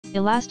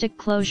Elastic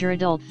closure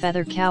adult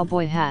feather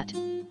cowboy hat.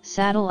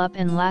 Saddle up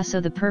and lasso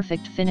the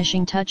perfect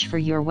finishing touch for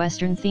your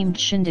Western-themed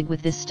shindig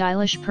with this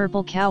stylish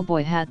purple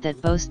cowboy hat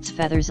that boasts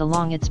feathers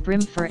along its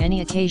brim for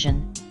any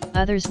occasion.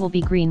 Others will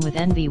be green with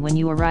envy when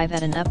you arrive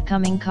at an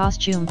upcoming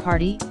costume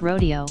party,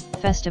 rodeo,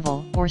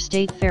 festival, or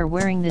state fair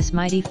wearing this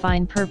mighty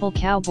fine purple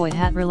cowboy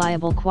hat.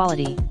 Reliable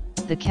quality.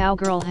 The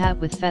Cowgirl hat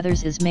with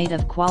feathers is made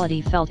of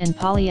quality felt and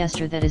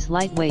polyester that is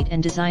lightweight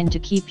and designed to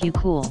keep you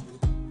cool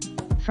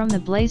from the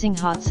blazing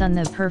hot sun.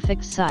 The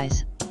perfect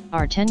size.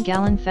 Our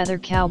 10-gallon feather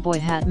cowboy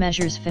hat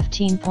measures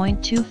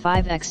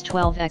 15.25 x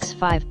 12 x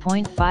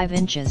 5.5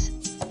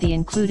 inches. The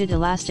included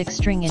elastic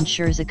string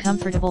ensures a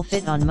comfortable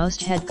fit on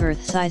most head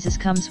girth sizes.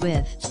 Comes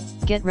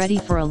with, get ready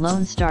for a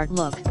lone start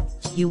look.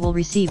 You will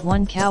receive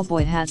one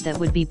cowboy hat that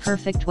would be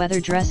perfect whether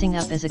dressing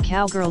up as a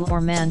cowgirl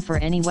or man for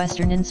any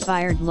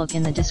Western-inspired look.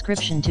 In the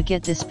description to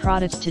get this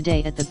product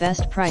today at the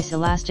best price.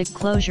 Elastic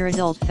closure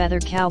adult feather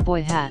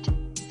cowboy hat.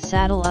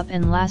 Saddle up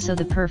and lasso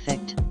the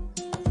perfect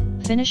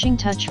finishing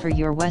touch for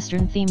your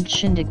Western-themed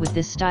shindig with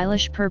this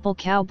stylish purple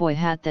cowboy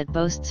hat that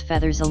boasts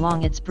feathers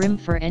along its brim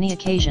for any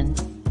occasion.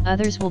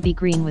 Others will be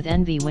green with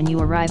envy when you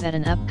arrive at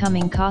an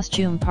upcoming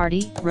costume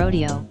party,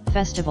 rodeo,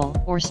 festival,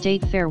 or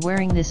state fair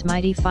wearing this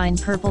mighty fine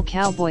purple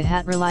cowboy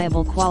hat.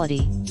 Reliable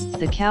quality.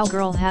 The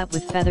Cowgirl hat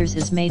with feathers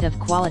is made of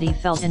quality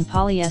felt and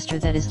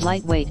polyester that is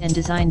lightweight and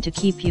designed to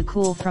keep you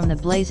cool from the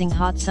blazing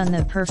hot sun.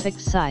 The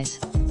perfect size.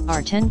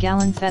 Our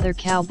 10-gallon feather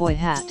cowboy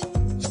hat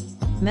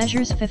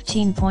measures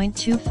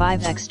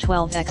 15.25 x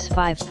 12 x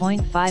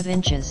 5.5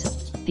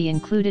 inches. The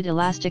included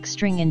elastic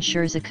string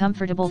ensures a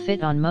comfortable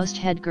fit on most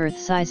head girth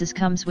sizes.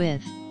 Comes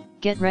with,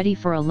 get ready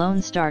for a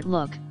lone start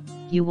look.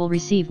 You will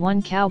receive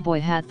one cowboy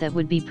hat that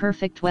would be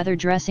perfect whether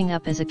dressing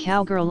up as a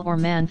cowgirl or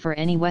man for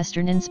any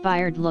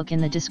Western-inspired look.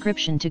 In the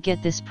description to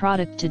get this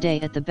product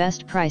today at the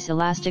best price.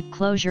 Elastic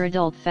closure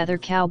adult feather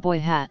cowboy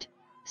hat.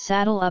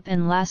 Saddle up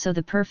and lasso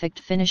the perfect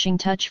finishing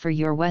touch for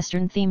your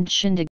Western-themed shindig.